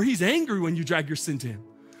mind where he's angry when you drag your sin to him.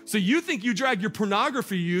 So you think you drag your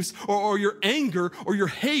pornography use or your anger or your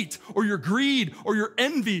hate or your greed or your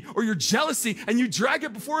envy or your jealousy and you drag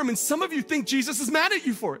it before him, and some of you think Jesus is mad at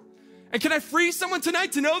you for it. And can I free someone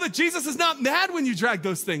tonight to know that Jesus is not mad when you drag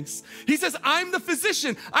those things? He says, I'm the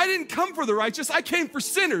physician. I didn't come for the righteous. I came for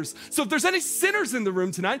sinners. So if there's any sinners in the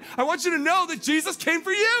room tonight, I want you to know that Jesus came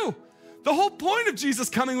for you. The whole point of Jesus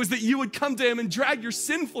coming was that you would come to him and drag your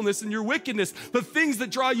sinfulness and your wickedness, the things that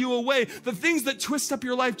draw you away, the things that twist up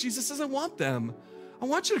your life. Jesus doesn't want them. I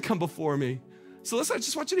want you to come before me. So listen, I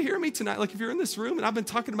just want you to hear me tonight. Like if you're in this room and I've been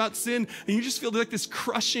talking about sin and you just feel like this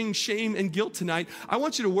crushing shame and guilt tonight, I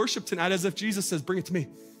want you to worship tonight as if Jesus says, bring it to me.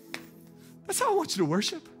 That's how I want you to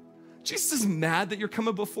worship. Jesus isn't mad that you're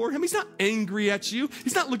coming before him. He's not angry at you.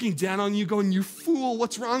 He's not looking down on you going, you fool,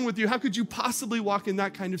 what's wrong with you? How could you possibly walk in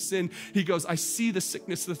that kind of sin? He goes, I see the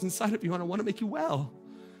sickness that's inside of you and I want to make you well.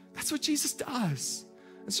 That's what Jesus does.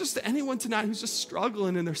 It's just to anyone tonight who's just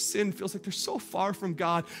struggling in their sin, feels like they're so far from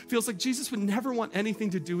God, feels like Jesus would never want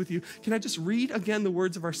anything to do with you. Can I just read again the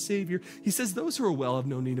words of our Savior? He says, those who are well have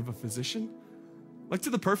no need of a physician. Like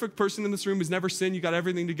to the perfect person in this room who's never sinned, you got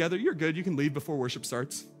everything together, you're good, you can leave before worship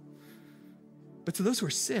starts. But to those who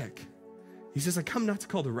are sick, he says, I come not to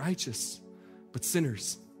call the righteous, but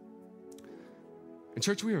sinners. In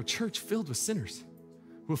church, we are a church filled with sinners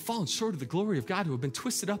who have fallen short of the glory of God, who have been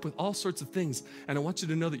twisted up with all sorts of things. And I want you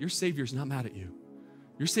to know that your Savior is not mad at you.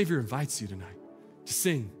 Your Savior invites you tonight to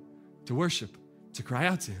sing, to worship, to cry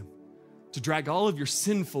out to him, to drag all of your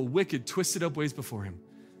sinful, wicked, twisted up ways before him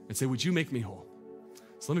and say, would you make me whole?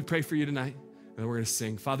 So let me pray for you tonight. and then we're going to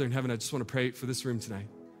sing. Father in heaven, I just want to pray for this room tonight.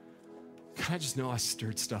 God, I just know I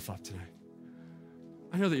stirred stuff up tonight.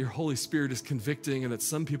 I know that your Holy Spirit is convicting and that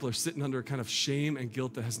some people are sitting under a kind of shame and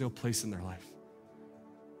guilt that has no place in their life.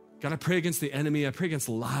 God, I pray against the enemy. I pray against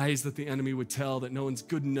lies that the enemy would tell, that no one's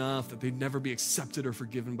good enough, that they'd never be accepted or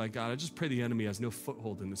forgiven by God. I just pray the enemy has no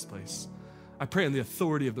foothold in this place. I pray on the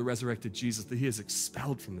authority of the resurrected Jesus that he is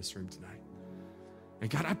expelled from this room tonight. And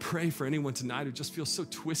God, I pray for anyone tonight who just feels so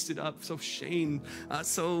twisted up, so shamed,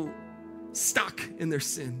 so stuck in their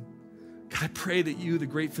sin. God, I pray that you, the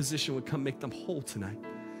great physician, would come make them whole tonight.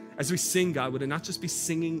 As we sing, God, would it not just be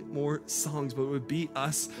singing more songs, but it would be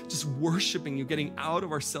us just worshiping you, getting out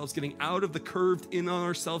of ourselves, getting out of the curved in on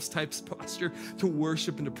ourselves type posture to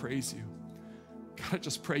worship and to praise you. God, I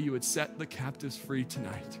just pray you would set the captives free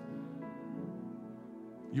tonight.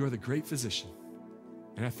 You are the great physician,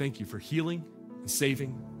 and I thank you for healing and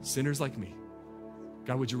saving sinners like me.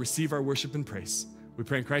 God, would you receive our worship and praise? We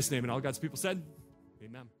pray in Christ's name, and all God's people said,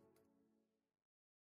 amen.